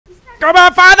Come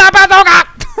on, fire that bazooka!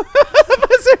 The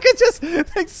bazooka just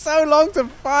takes so long to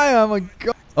fire. Oh my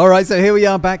god. Alright, so here we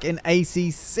are back in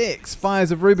AC6, Fires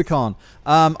of Rubicon.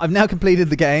 I've now completed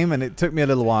the game, and it took me a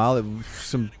little while. It was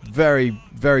some very,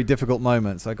 very difficult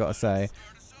moments, I gotta say.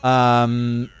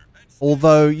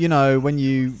 Although, you know, when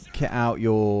you kit out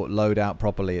your loadout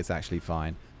properly, it's actually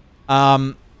fine.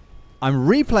 I'm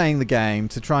replaying the game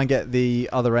to try and get the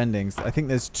other endings. I think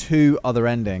there's 2 other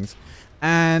endings.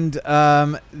 And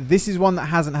this is one that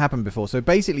hasn't happened before. So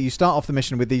basically, you start off the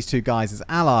mission with these 2 guys as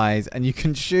allies, and you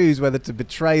can choose whether to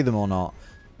betray them or not.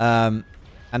 And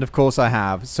of course I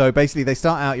have. So basically, they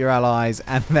start out your allies,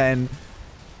 and then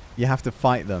you have to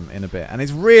fight them in a bit. And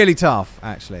it's really tough,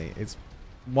 actually. It's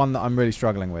one that I'm really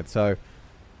struggling with. So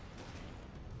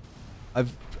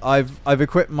I've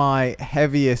equipped my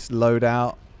heaviest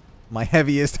loadout, my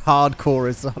heaviest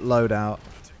hardcorest loadout.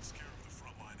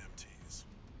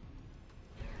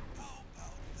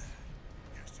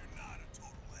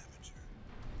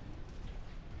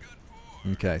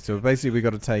 Okay, so basically we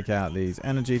got to take out these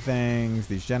energy things,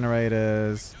 these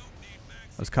generators.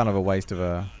 That's kind of a waste of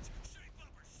a...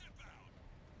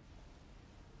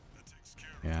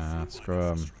 Yeah, screw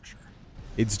 'em.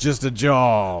 It's just a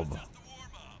job.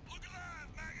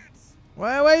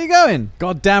 Where are you going?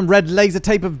 Goddamn red laser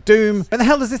tape of doom. Where the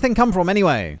hell does this thing come from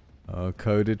anyway? Oh,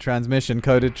 coded transmission,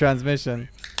 coded transmission.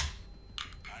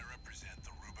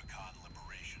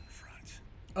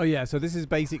 Oh yeah, so this is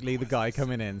basically the guy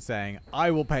coming in saying,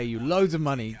 I will pay you loads of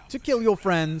money to kill your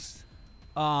friends.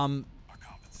 What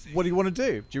do you want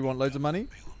to do? Do you want loads of money?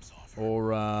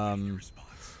 Or,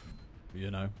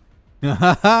 you know.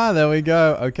 There we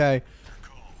go. Okay.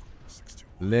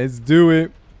 Let's do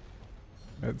it.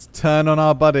 Let's turn on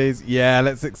our buddies. Yeah,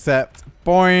 let's accept.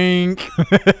 Boink.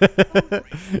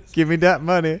 Give me that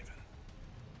money.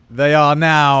 They are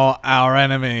now our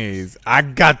enemies. I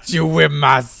got you with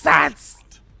my sats.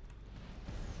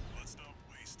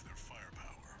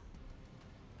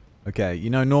 Okay, you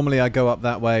know, normally I go up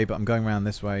that way, but I'm going around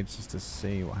this way just to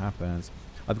see what happens.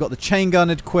 I've got the chain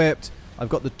gun equipped. I've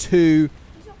got the 2...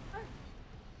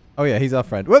 Oh yeah, he's our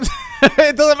friend. Whoops!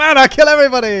 It doesn't matter, I kill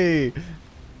everybody!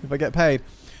 If I get paid.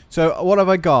 So, what have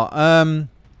I got?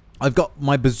 I've got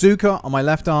my bazooka on my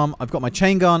left arm. I've got my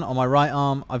chain gun on my right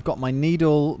arm. I've got my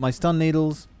needle, my stun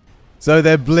needles. So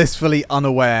they're blissfully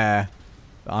unaware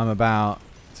that I'm about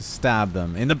to stab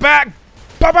them in the back.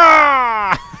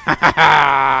 Baba!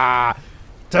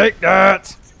 Take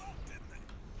that!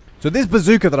 So this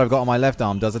bazooka that I've got on my left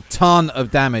arm does a ton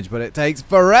of damage, but it takes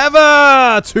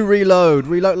forever to reload.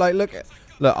 Reload, like, look,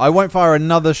 I won't fire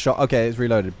another shot. Okay, it's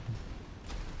reloaded.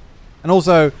 And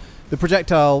also, the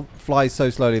projectile flies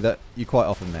so slowly that you quite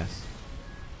often miss.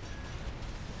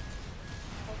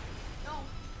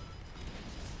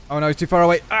 Oh no, he's too far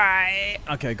away.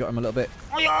 Okay, got him a little bit.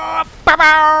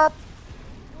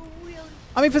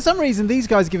 I mean, for some reason, these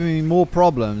guys are giving me more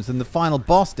problems than the final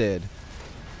boss did.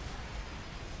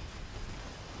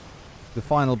 The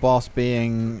final boss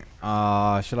being...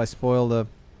 should I spoil the...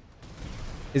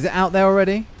 Is it out there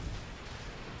already?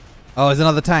 Oh, there's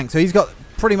another tank. So he's got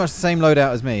pretty much the same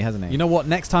loadout as me, hasn't he? You know what?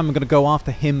 Next time I'm going to go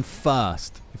after him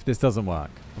first. If this doesn't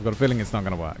work. I've got a feeling it's not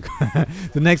going to work.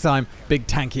 The next time, big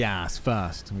tanky ass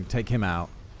first. And we take him out.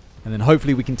 And then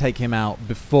hopefully we can take him out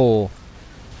before...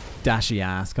 Dashy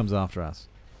ass comes after us.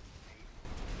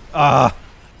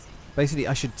 Basically,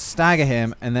 I should stagger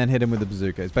him and then hit him with the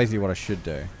bazooka. It's basically what I should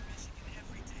do.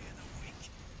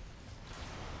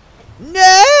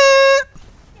 No!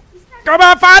 Come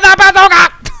on, fire that bazooka!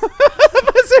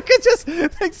 The bazooka just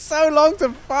takes so long to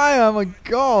fire. Oh my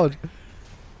god.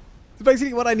 So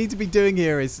basically, what I need to be doing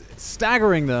here is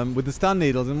staggering them with the stun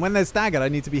needles, and when they're staggered, I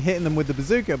need to be hitting them with the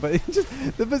bazooka. But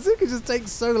the bazooka just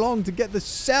takes so long to get the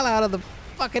shell out of the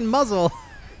fucking muzzle.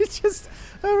 It's just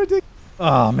ridiculous.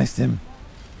 Oh, missed him.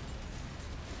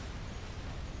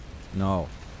 No.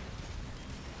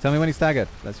 Tell me when he's staggered.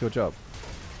 That's your job.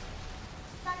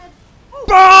 Staggered.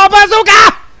 Oh,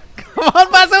 bazooka! Come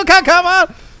on, bazooka, come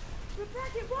on!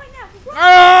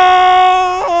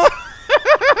 Oh!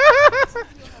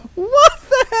 What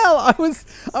the hell?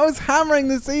 I was hammering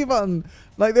the C button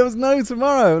like there was no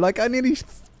tomorrow. Like I nearly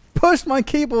pushed my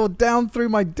keyboard down through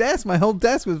my desk. My whole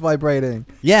desk was vibrating.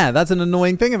 Yeah, that's an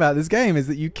annoying thing about this game is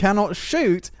that you cannot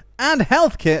shoot and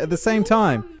health kit at the same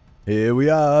time. Here we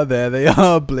are, there they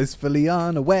are, blissfully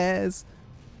unawares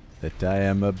that I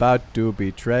am about to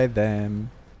betray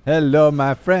them. Hello,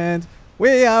 my friend.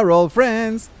 We are all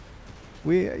friends.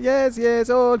 Yes,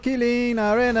 all killing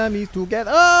our enemies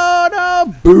together. Oh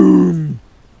no! Boom!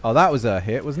 Oh, that was a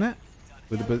hit, wasn't it?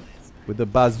 With the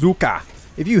bazooka.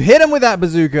 If you hit him with that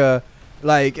bazooka,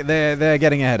 Like, they're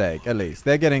getting a headache, at least.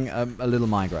 They're getting a little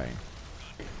migraine.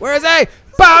 Where is he?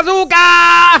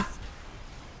 Bazooka!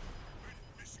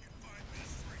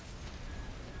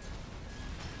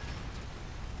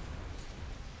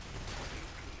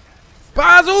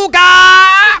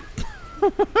 Bazooka!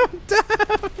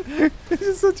 Damn! This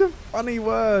is such a funny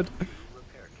word.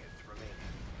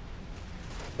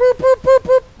 Boop, boop,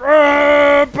 boop,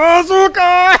 boop.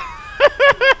 Bazooka!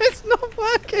 It's not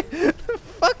working. The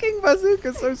fucking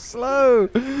bazooka's so slow.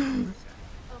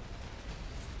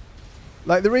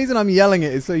 Like, the reason I'm yelling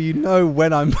it is so you know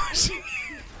when I'm pushing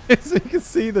it. So you can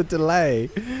see the delay.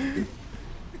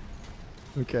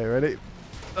 Okay, ready?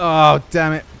 Oh,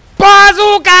 damn it.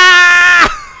 Bazooka!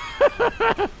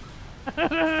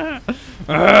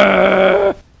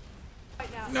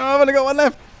 No, I've only got one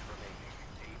left.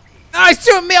 No, he's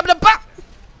shooting me up the butt.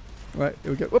 Right,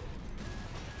 here we go. Whoop.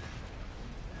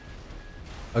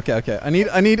 Okay, okay. I need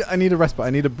a respite. I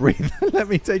need a breathe. Let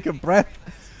me take a breath.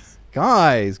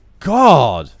 Guys,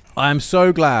 God. I am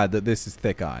so glad that this is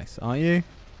thick ice. Aren't you?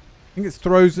 I think it's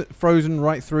frozen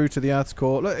right through to the Earth's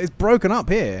core. Look, it's broken up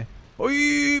here.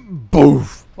 Oi,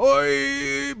 boof.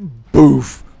 Oi,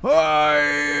 boof.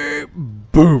 Oi,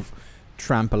 boof.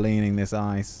 Trampolining this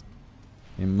ice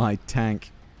in my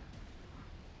tank.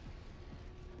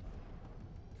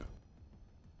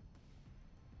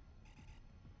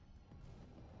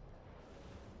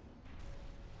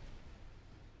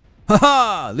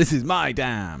 Haha! This is my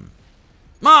dam.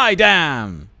 My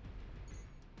dam!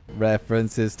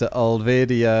 References to old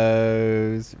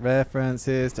videos.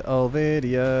 References to old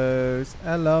videos.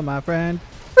 Hello, my friend.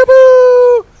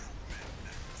 Boo-boo!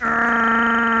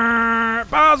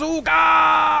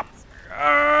 Bazooka!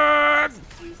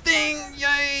 Ding!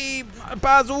 Yay!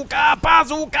 Bazooka!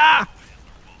 Bazooka!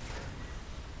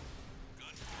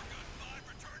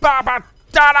 Baba!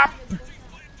 Da-da!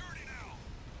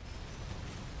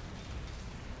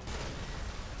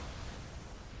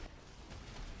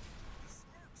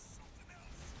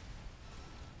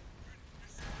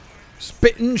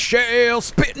 Spittin' shell,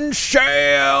 spittin'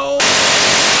 shell.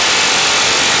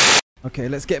 Okay,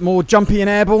 let's get more jumpy and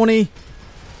airborne-y.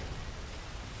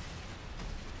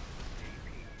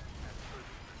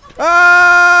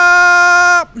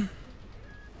 Ah!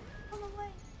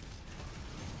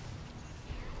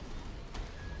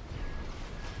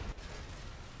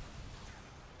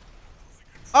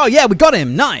 Oh yeah, we got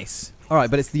him. Nice. All right,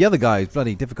 but it's the other guy who's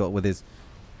bloody difficult with his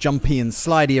jumpy and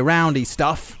slidey aroundy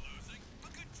stuff.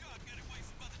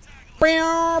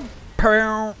 Can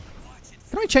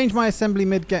I change my assembly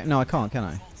mid-game? No, I can't, can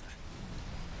I?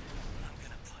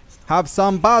 Have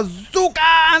some bazooka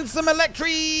and some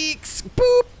electrics.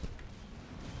 Boop.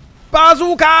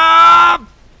 Bazooka.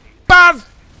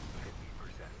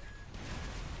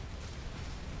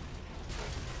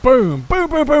 Boom, boom,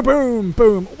 boom, boom, boom,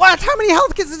 boom. What? How many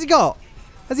health kits has he got?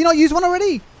 Has he not used one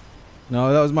already?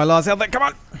 No, that was my last health kit. Come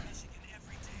on.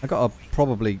 I gotta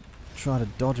probably try to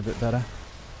dodge a bit better.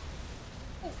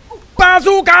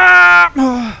 Bazooka!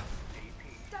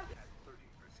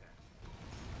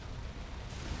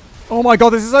 Oh my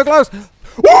god, this is so close.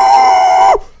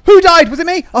 Woo! Who died? Was it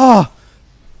me? Oh.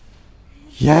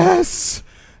 Yes.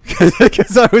 Because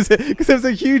there was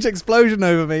a huge explosion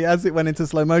over me as it went into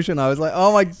slow motion. I was like,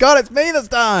 oh my god, it's me that's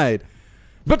died.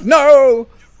 But no,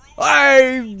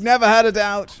 I never had a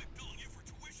doubt.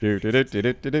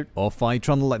 Off I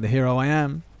trundle like the hero I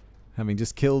am, having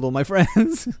just killed all my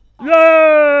friends.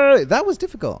 Yay! That was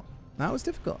difficult. That was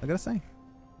difficult, I gotta say.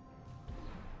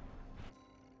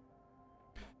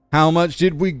 How much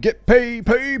did we get paid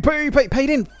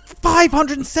in?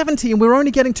 570 and we're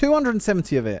only getting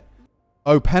 270 of it.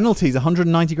 Oh, penalties,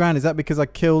 190 grand. Is that because I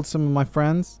killed some of my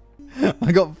friends?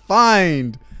 I got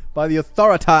fined by the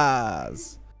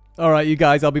authorities. All right, you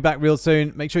guys, I'll be back real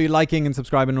soon. Make sure you're liking and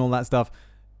subscribing and all that stuff.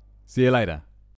 See you later.